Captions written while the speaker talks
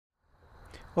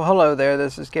Well, hello there.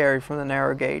 This is Gary from the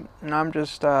Narrow Gate, and I'm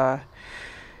just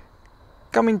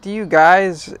coming to you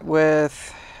guys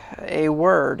with a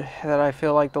word that I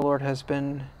feel like the Lord has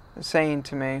been saying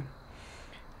to me.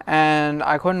 And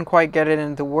I couldn't quite get it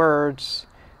into words,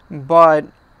 but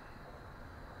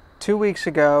 2 weeks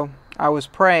ago I was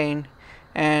praying,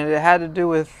 and it had to do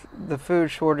with the food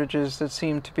shortages that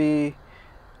seem to be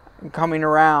coming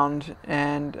around.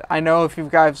 And I know if you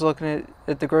guys looking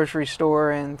at the grocery store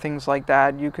and things like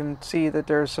that, you can see that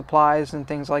there's supplies and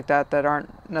things like that that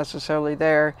aren't necessarily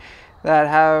there, that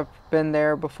have been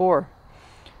there before.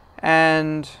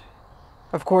 And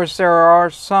of course there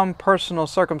are some personal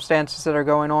circumstances that are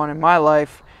going on in my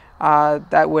life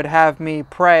that would have me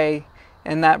pray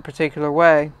in that particular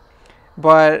way.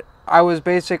 But I was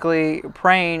basically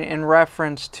praying in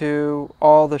reference to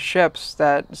all the ships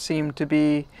that seem to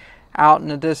be out in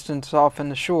the distance off in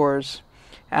the shores.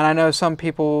 And I know some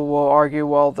people will argue,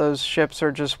 well, those ships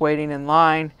are just waiting in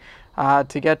line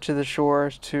to get to the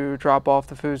shores to drop off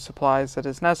the food supplies that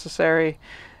is necessary.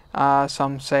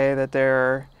 Some say that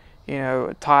they're,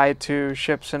 tied to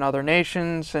ships in other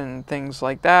nations and things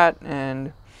like that.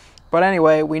 But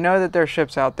anyway, we know that there are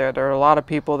ships out there. There are a lot of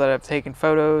people that have taken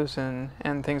photos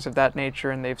and things of that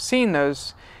nature, and they've seen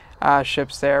those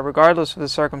ships there, regardless of the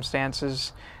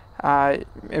circumstances. It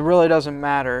really doesn't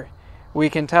matter. We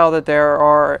can tell that there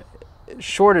are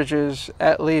shortages,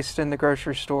 at least in the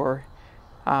grocery store,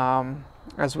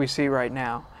 as we see right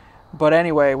now. But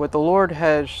anyway, what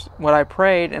I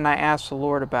prayed and I asked the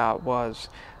Lord about was,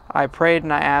 I prayed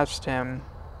and I asked Him,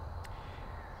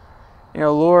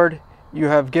 Lord, you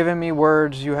have given me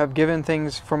words, you have given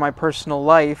things for my personal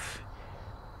life.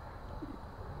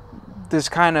 This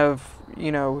kind of,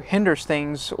 hinders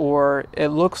things, or it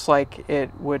looks like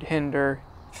it would hinder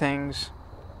things.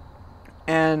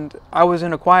 And I was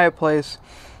in a quiet place,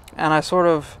 and I sort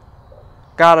of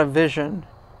got a vision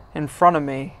in front of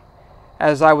me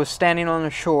as I was standing on the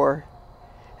shore,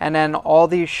 and then all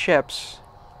these ships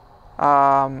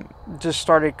just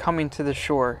started coming to the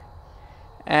shore.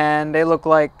 And they look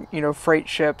like, freight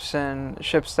ships and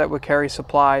ships that would carry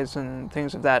supplies and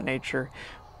things of that nature.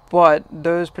 But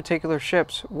those particular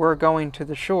ships were going to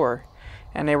the shore,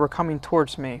 and they were coming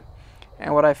towards me.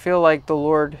 And what I feel like the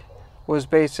Lord was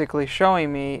basically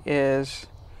showing me is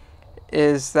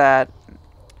that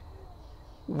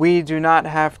we do not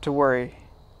have to worry.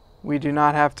 We do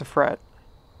not have to fret,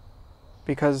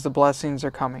 because the blessings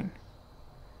are coming.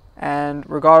 And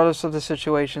regardless of the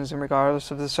situations and regardless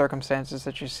of the circumstances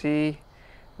that you see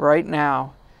right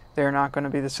now, they're not going to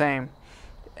be the same.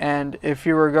 And if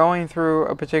you were going through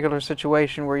a particular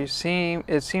situation where it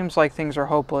seems like things are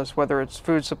hopeless, whether it's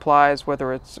food supplies,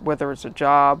 whether it's a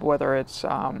job, whether it's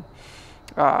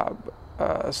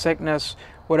sickness,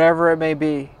 whatever it may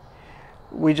be,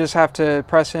 we just have to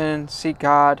press in, seek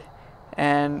God,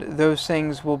 and those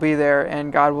things will be there,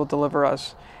 and God will deliver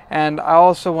us. And I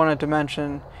also wanted to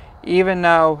mention, even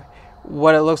though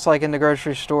what it looks like in the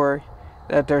grocery store,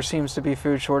 that there seems to be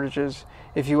food shortages,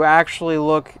 if you actually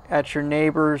look at your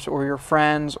neighbors or your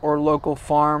friends or local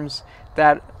farms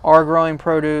that are growing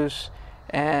produce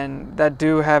and that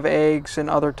do have eggs and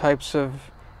other types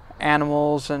of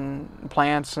animals and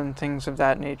plants and things of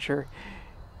that nature,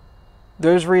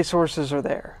 those resources are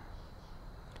there.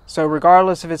 So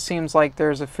regardless if it seems like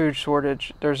there's a food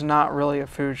shortage, there's not really a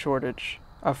food shortage.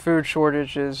 A food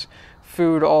shortage is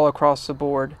food all across the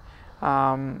board,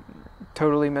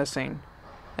 totally missing.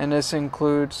 And this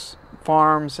includes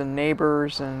farms and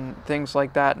neighbors and things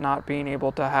like that not being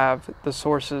able to have the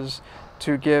sources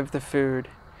to give the food.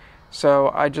 So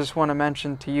I just want to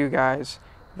mention to you guys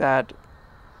that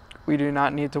we do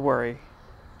not need to worry.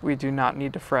 We do not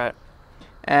need to fret.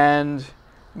 And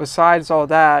besides all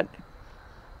that,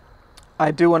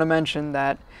 I do want to mention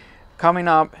that coming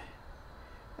up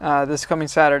this coming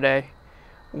Saturday,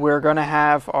 we're going to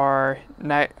have our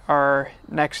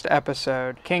next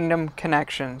episode, Kingdom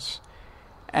Connections.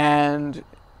 And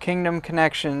Kingdom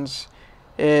Connections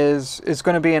is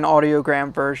going to be an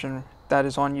audiogram version that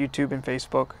is on YouTube and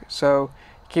Facebook. So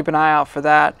keep an eye out for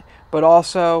that. But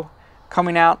also,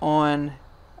 coming out on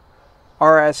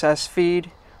RSS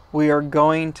feed, we are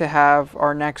going to have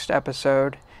our next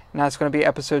episode, and that's going to be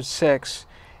episode 6.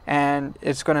 And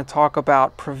it's going to talk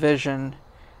about provision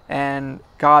and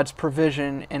God's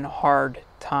provision in hard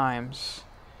times.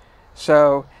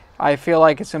 So I feel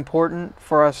like it's important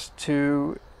for us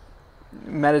to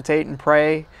meditate and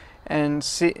pray and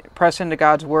press into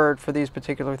God's Word for these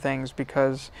particular things,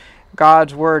 because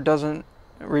God's Word doesn't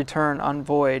return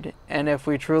unvoid. And if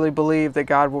we truly believe that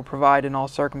God will provide in all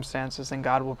circumstances, then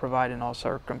God will provide in all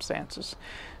circumstances.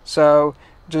 So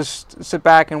just sit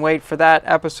back and wait for that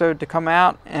episode to come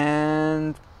out,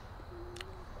 and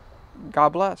God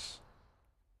bless.